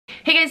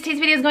Hey guys, today's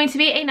video is going to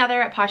be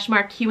another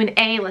Poshmark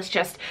Q&A. Let's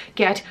just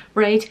get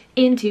right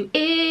into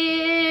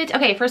it.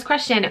 Okay, first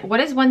question. What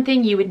is one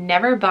thing you would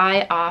never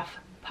buy off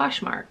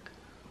Poshmark?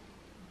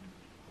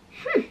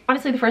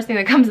 Honestly, the first thing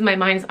that comes to my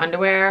mind is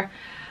underwear.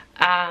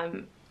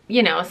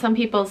 You know, some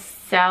people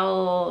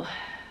sell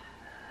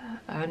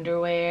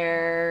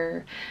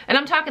underwear, and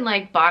I'm talking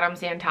like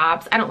bottoms and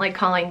tops. I don't like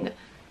calling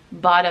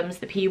bottoms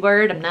the P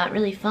word. I'm not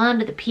really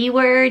fond of the P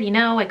word, you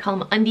know, I call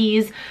them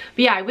undies.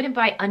 But yeah, I wouldn't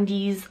buy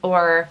undies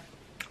or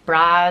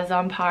bras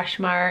on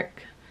Poshmark.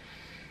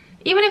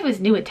 Even if it was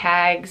new with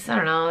tags, I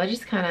don't know, they're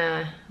just kind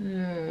of,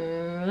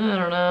 I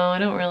don't know, I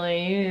don't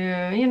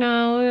really, you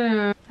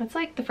know, that's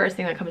like the first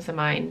thing that comes to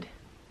mind.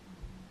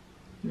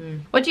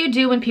 What do you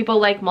do when people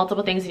like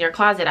multiple things in your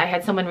closet? I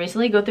had someone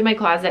recently go through my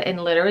closet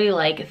and literally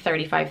like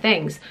 35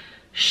 things.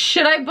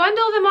 Should I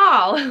bundle them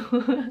all?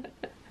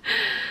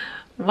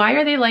 Why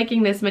are they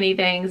liking this many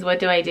things? What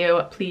do I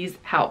do? Please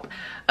help.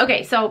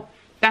 Okay, so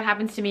that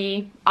happens to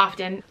me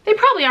often. They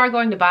probably are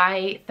going to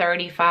buy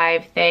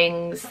 35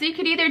 things. So you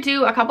could either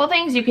do a couple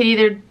things. You could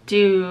either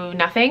do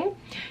nothing.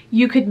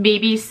 You could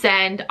maybe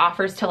send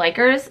offers to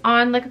likers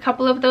on like a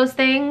couple of those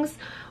things.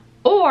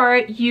 Or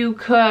you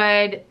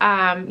could,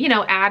 you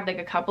know, add like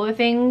a couple of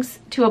things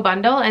to a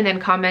bundle and then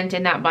comment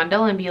in that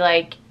bundle and be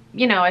like,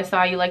 you know, I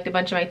saw you liked a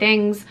bunch of my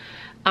things.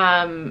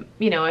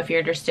 You know, if you're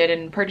interested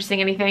in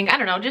purchasing anything, I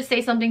don't know, just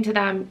say something to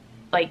them,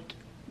 like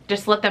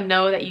just let them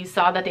know that you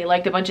saw that they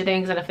liked a bunch of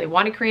things, and if they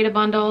want to create a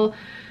bundle,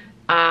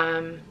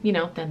 you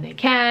know, then they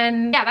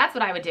can. Yeah, that's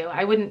what I would do.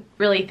 I wouldn't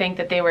really think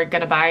that they were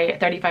gonna buy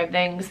 35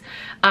 things.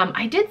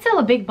 I did sell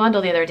a big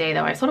bundle the other day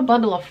though. I sold a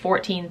bundle of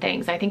 14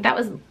 things. I think that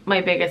was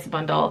my biggest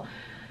bundle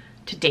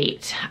to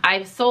date.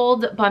 I've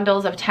sold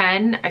bundles of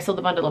 10. I sold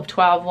a bundle of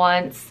 12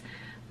 once,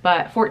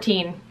 but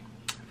 14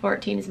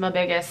 is my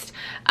biggest.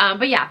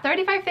 But yeah,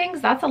 35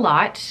 things, that's a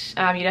lot.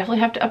 You definitely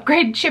have to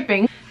upgrade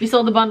shipping if you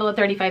sold a bundle of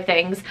 35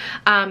 things.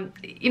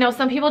 You know,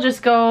 some people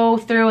just go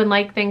through and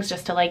like things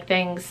just to like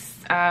things.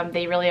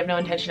 They really have no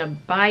intention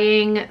of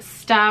buying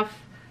stuff.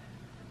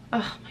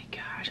 Oh my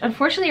gosh.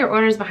 Unfortunately, your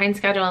order is behind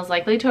schedule and is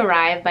likely to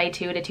arrive by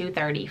 2 to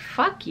 2:30.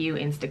 Fuck you,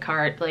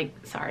 Instacart. Like,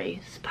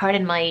 sorry,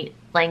 pardon my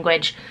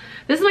language.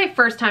 This is my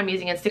first time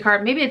using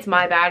Instacart. Maybe it's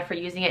my bad for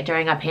using it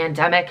during a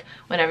pandemic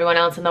when everyone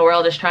else in the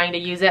world is trying to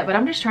use it, but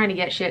I'm just trying to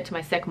get shit to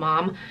my sick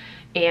mom,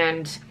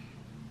 and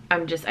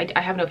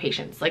I have no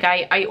patience. Like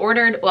I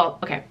ordered, well,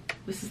 okay,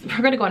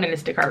 we're gonna go on an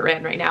Instacart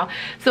rant right now.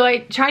 So I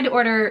tried to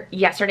order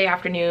yesterday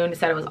afternoon,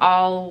 said it was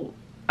all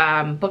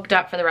booked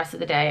up for the rest of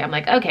the day. I'm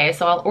like, okay,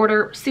 so I'll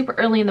order super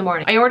early in the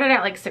morning. I ordered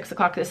at like 6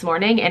 o'clock this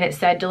morning and it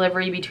said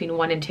delivery between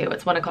 1 and 2.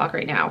 It's 1 o'clock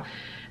right now.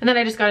 And then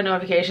I just got a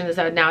notification that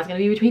said now it's gonna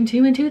be between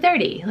 2 and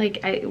 2:30.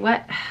 Like,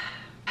 what?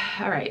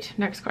 All right,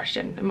 next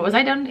question. Was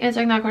I done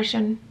answering that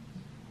question?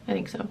 I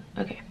think so,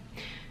 okay.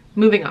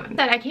 Moving on.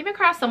 That I came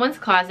across someone's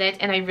closet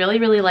and I really,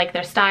 really like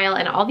their style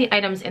and all the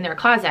items in their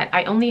closet.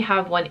 I only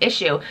have one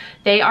issue.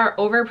 They are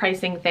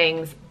overpricing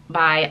things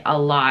by a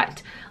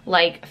lot,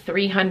 like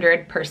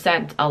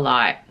 300% a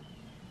lot.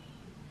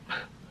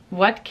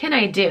 What can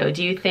I do?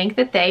 Do you think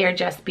that they are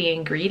just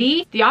being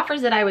greedy? The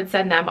offers that I would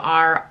send them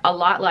are a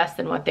lot less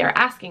than what they're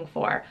asking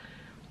for.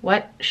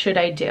 What should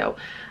I do?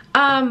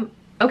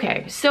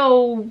 Okay,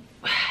 so,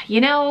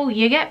 you know,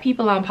 you get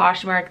people on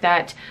Poshmark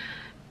that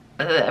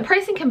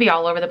pricing can be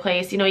all over the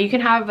place. You know, you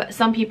can have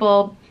some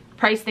people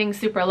price things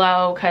super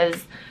low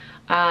because,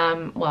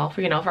 well,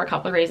 for, you know, for a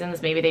couple of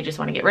reasons. Maybe they just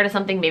want to get rid of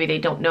something. Maybe they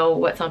don't know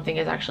what something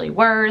is actually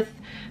worth.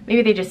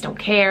 Maybe they just don't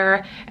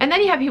care. And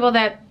then you have people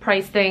that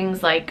price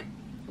things like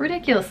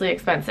ridiculously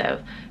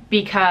expensive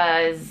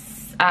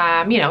because,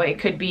 you know, it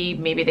could be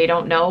maybe they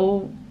don't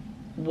know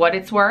what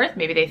it's worth.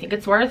 Maybe they think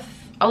it's worth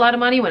a lot of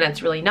money when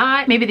it's really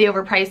not. Maybe they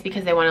overprice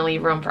because they want to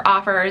leave room for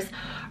offers.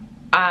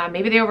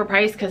 Maybe they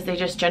overprice because they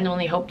just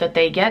genuinely hope that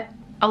they get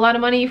a lot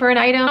of money for an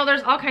item. So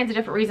there's all kinds of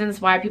different reasons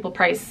why people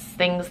price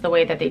things the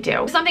way that they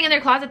do. Something in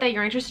their closet that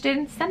you're interested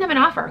in, send them an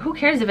offer. Who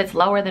cares if it's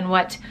lower than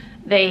what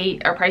they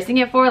are pricing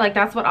it for? Like,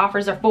 that's what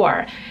offers are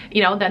for.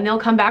 You know, then they'll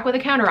come back with a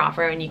counter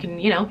offer and you can,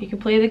 you know, you can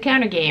play the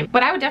counter game.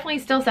 But I would definitely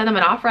still send them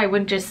an offer. I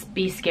wouldn't just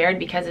be scared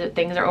because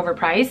things are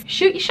overpriced.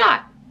 Shoot your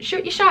shot.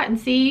 Shoot your shot and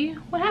see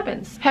what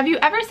happens. Have you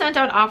ever sent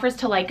out offers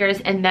to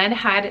likers and then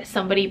had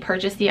somebody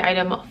purchase the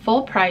item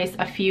full price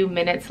a few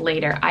minutes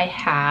later? I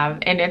have,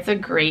 and it's a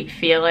great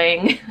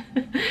feeling.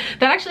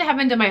 That actually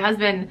happened to my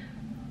husband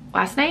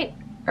last night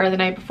or the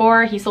night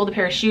before. He sold a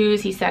pair of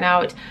shoes. He sent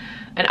out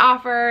an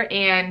offer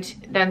and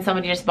then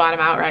somebody just bought him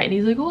outright and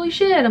he's like, holy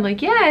shit. I'm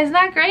like, yeah, isn't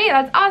that great?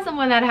 That's awesome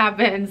when that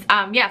happens.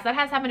 Yes, that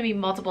has happened to me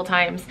multiple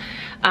times.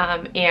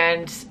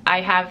 And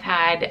I have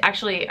had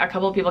actually a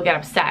couple of people get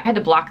upset. I had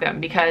to block them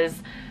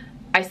because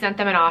I sent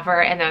them an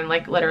offer and then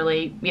like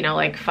literally, you know,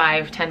 like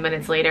 5-10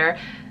 minutes later,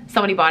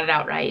 somebody bought it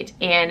outright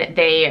and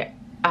they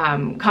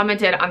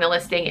commented on the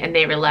listing and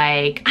they were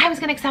like, I was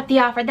gonna accept the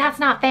offer, that's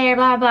not fair,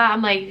 blah blah.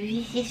 I'm like,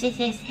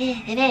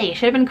 hey, you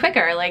should have been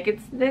quicker. Like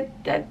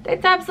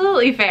it's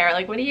absolutely fair.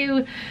 Like what do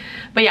you?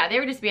 But yeah, they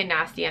were just being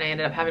nasty and I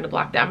ended up having to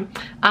block them.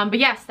 But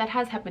yes, that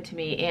has happened to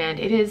me and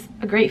it is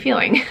a great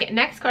feeling.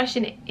 Next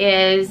question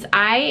is,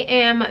 I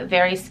am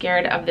very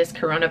scared of this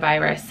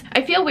coronavirus.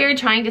 I feel weird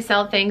trying to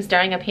sell things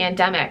during a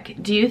pandemic.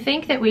 Do you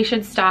think that we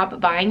should stop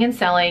buying and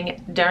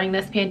selling during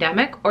this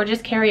pandemic or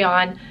just carry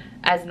on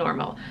as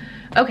normal?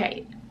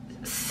 Okay,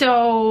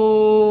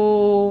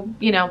 so,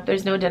 you know,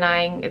 there's no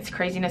denying it's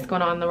craziness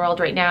going on in the world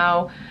right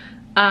now.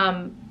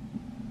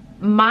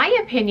 My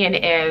opinion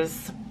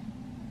is,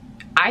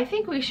 I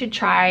think we should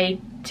try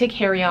to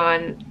carry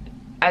on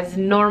as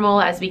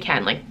normal as we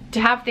can, like to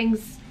have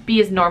things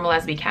be as normal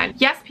as we can.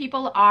 Yes,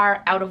 people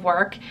are out of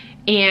work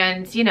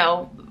and, you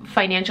know,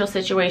 financial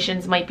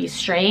situations might be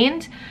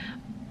strained,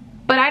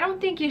 but I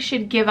don't think you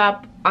should give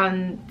up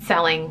on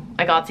selling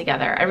like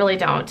altogether. I really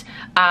don't.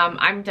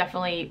 I'm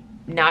definitely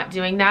not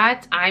doing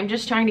that. I'm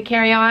just trying to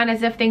carry on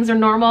as if things are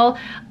normal,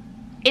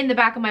 in the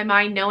back of my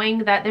mind knowing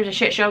that there's a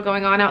shit show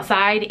going on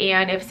outside,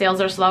 and if sales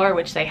are slower,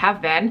 which they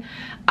have been,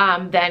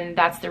 then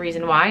that's the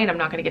reason why, and I'm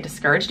not gonna get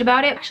discouraged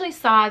about it. I actually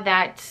saw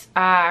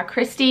that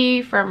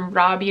Christy from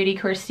Raw Beauty,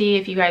 Kirsty,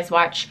 if you guys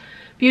watch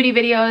beauty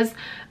videos,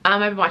 I've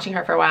been watching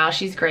her for a while,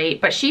 she's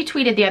great, but she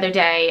tweeted the other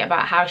day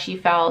about how she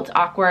felt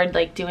awkward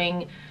like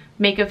doing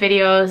makeup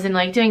videos and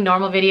like doing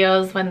normal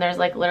videos when there's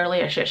like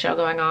literally a shit show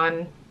going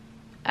on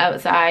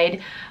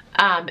outside.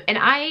 And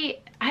I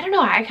don't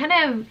know,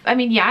 I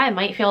mean, yeah, it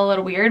might feel a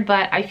little weird,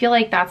 but I feel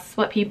like that's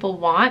what people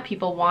want.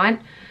 People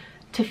want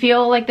to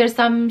feel like there's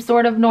some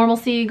sort of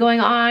normalcy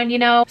going on, you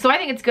know? So I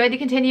think it's good to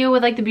continue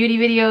with like the beauty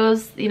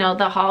videos, you know,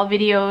 the haul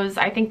videos.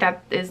 I think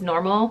that is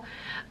normal.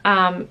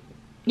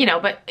 You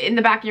know, but in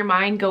the back of your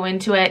mind, go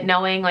into it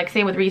knowing, like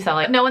same with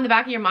reselling, know in the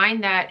back of your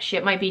mind that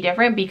shit might be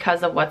different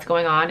because of what's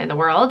going on in the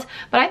world.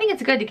 But I think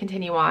it's good to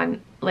continue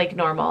on like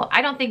normal.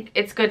 I don't think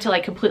it's good to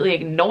like completely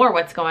ignore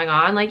what's going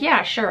on. Like,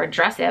 yeah, sure,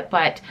 address it,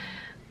 but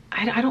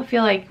I don't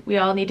feel like we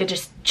all need to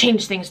just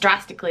change things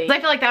drastically. I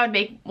feel like that would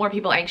make more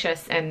people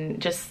anxious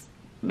and just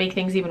make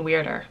things even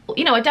weirder.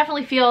 You know, it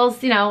definitely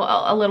feels, you know,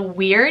 a little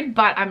weird,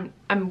 but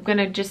I'm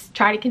gonna just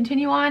try to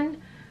continue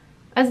on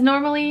as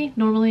normal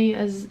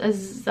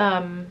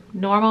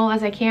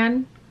as I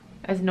can.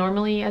 As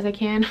normally as I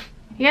can.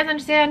 You guys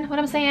understand what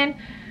I'm saying?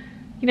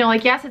 You know,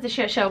 like, yes, it's a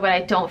shit show, but I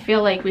don't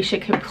feel like we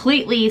should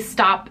completely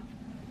stop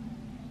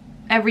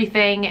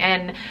everything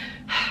and,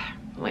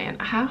 man,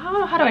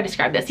 how do I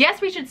describe this? Yes,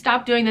 we should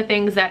stop doing the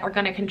things that are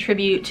gonna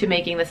contribute to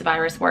making this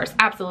virus worse,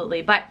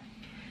 absolutely, but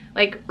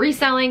like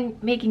reselling,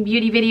 making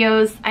beauty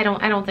videos, I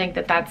don't think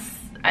that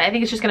I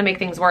think it's just gonna make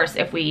things worse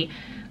if we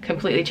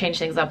completely change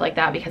things up like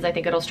that, because I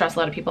think it'll stress a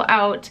lot of people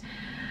out.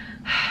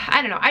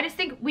 I don't know, I just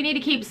think we need to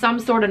keep some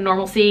sort of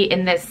normalcy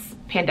in this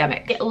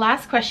pandemic.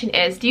 Last question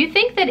is, do you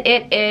think that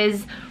it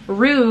is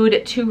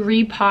rude to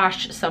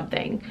reposh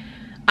something?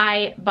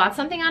 I bought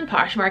something on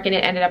Poshmark and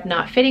it ended up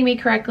not fitting me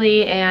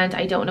correctly and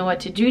I don't know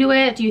what to do to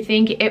it. Do you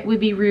think it would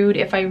be rude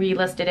if I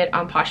relisted it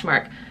on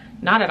Poshmark?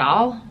 Not at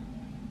all.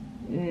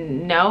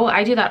 No,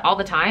 I do that all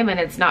the time, and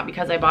it's not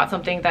because I bought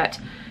something that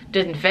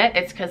didn't fit.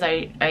 It's because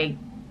I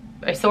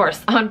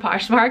source on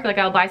Poshmark. Like,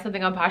 I'll buy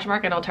something on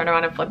Poshmark and I'll turn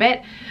around and flip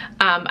it.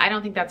 I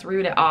don't think that's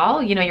rude at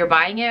all. You know, you're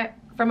buying it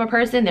from a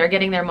person, they're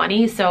getting their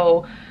money,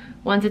 so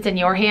once it's in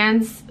your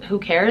hands, who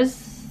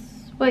cares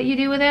what you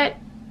do with it?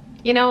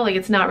 You know, like,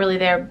 it's not really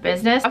their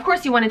business. Of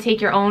course, you want to take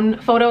your own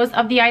photos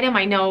of the item.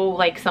 I know,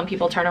 like, some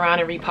people turn around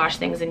and reposh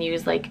things and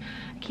use, like,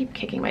 I keep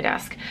kicking my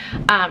desk.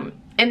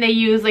 And they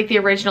use, like, the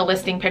original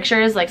listing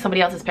pictures, like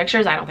somebody else's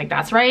pictures. I don't think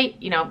that's right.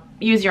 You know,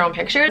 use your own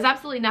pictures. There's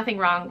absolutely nothing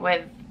wrong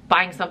with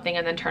buying something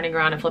and then turning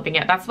around and flipping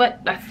it. That's what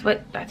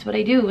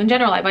I do in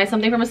general. I buy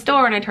something from a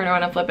store and I turn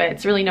around and flip it.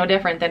 It's really no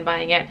different than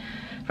buying it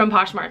from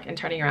Poshmark and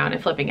turning around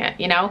and flipping it,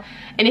 you know?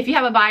 And if you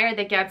have a buyer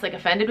that gets, like,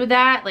 offended with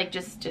that, like,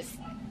 just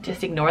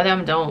ignore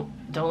them. Don't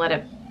let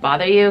it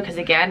bother you, because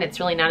again, it's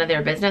really none of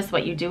their business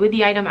what you do with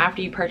the item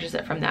after you purchase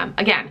it from them.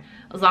 Again,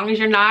 as long as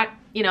you're not,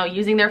 you know,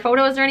 using their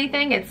photos or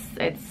anything,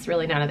 it's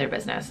really none of their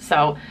business.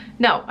 So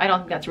no, I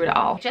don't think that's rude at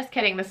all. Just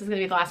kidding, this is gonna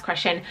be the last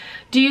question.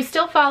 Do you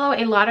still follow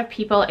a lot of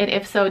people, and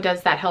if so,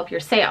 does that help your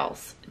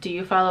sales? Do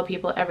you follow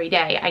people every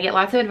day? I get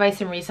lots of advice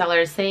from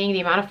resellers saying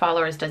the amount of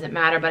followers doesn't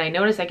matter, but I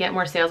notice I get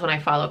more sales when I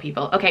follow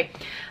people. Okay,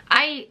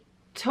 I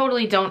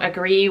totally don't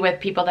agree with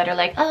people that are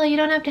like, oh, you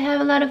don't have to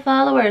have a lot of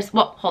followers.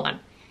 Well, hold on.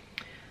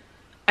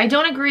 I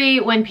don't agree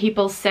when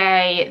people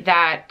say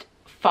that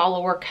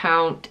follower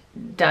count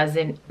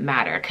doesn't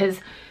matter, because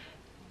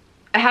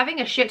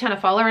having a shit ton of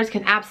followers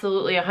can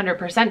absolutely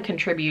 100%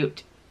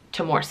 contribute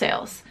to more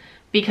sales,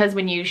 because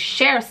when you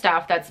share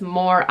stuff, that's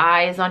more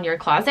eyes on your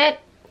closet,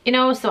 you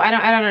know? So I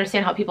don't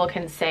understand how people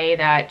can say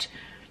that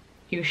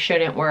you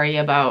shouldn't worry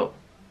about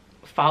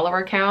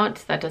follower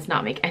count. That does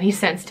not make any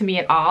sense to me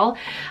at all.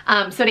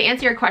 So to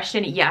answer your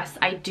question, yes,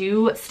 I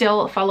do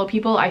still follow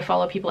people. I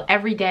follow people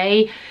every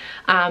day.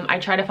 I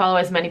try to follow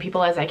as many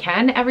people as I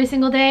can every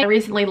single day. I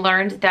recently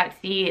learned that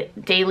the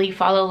daily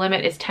follow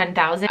limit is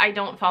 10,000. I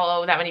don't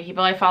follow that many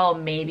people. I follow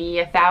maybe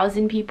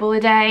 1,000 people a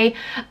day.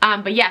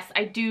 But yes,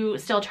 I do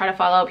still try to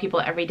follow people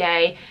every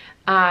day.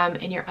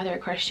 And your other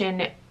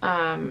question,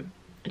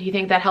 do you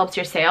think that helps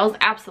your sales?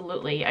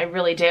 Absolutely, I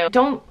really do.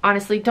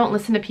 Honestly, don't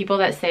listen to people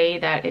that say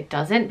that it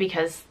doesn't,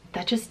 because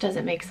that just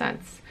doesn't make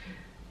sense.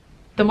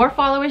 The more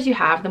followers you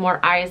have, the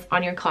more eyes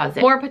on your closet,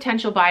 the more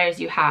potential buyers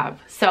you have.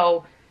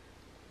 So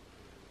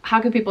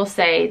how can people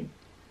say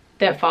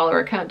that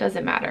follower count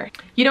doesn't matter?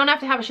 You don't have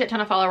to have a shit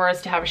ton of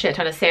followers to have a shit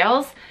ton of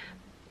sales.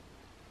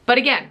 But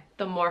again,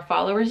 the more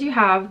followers you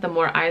have, the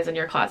more eyes in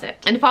your closet.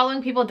 And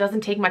following people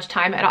doesn't take much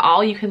time at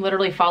all. You can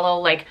literally follow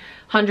like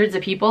hundreds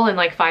of people in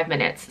like 5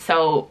 minutes.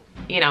 So,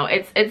 you know,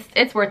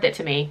 it's worth it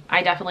to me.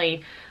 I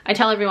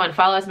tell everyone,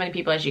 follow as many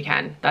people as you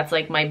can. That's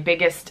like my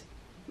biggest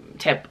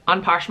tip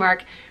on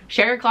Poshmark.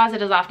 Share your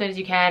closet as often as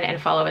you can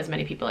and follow as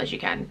many people as you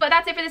can. But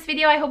that's it for this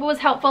video. I hope it was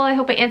helpful. I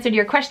hope I answered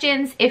your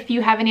questions. If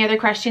you have any other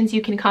questions,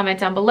 you can comment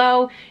down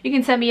below. You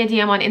can send me a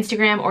DM on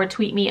Instagram or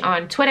tweet me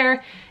on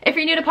Twitter. If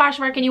you're new to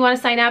Poshmark and you want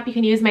to sign up, you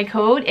can use my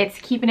code. It's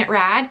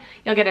KEEPINITRAD.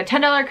 You'll get a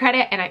 $10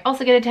 credit, and I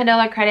also get a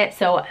 $10 credit,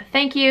 so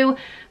thank you.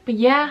 But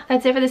yeah,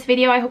 that's it for this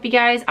video. I hope you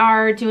guys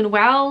are doing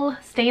well.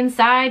 Stay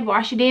inside,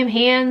 wash your damn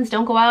hands,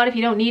 don't go out if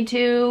you don't need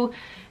to.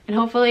 And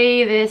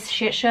hopefully this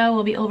shit show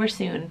will be over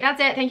soon. That's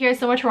it. Thank you guys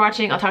so much for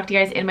watching. I'll talk to you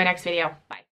guys in my next video. Bye.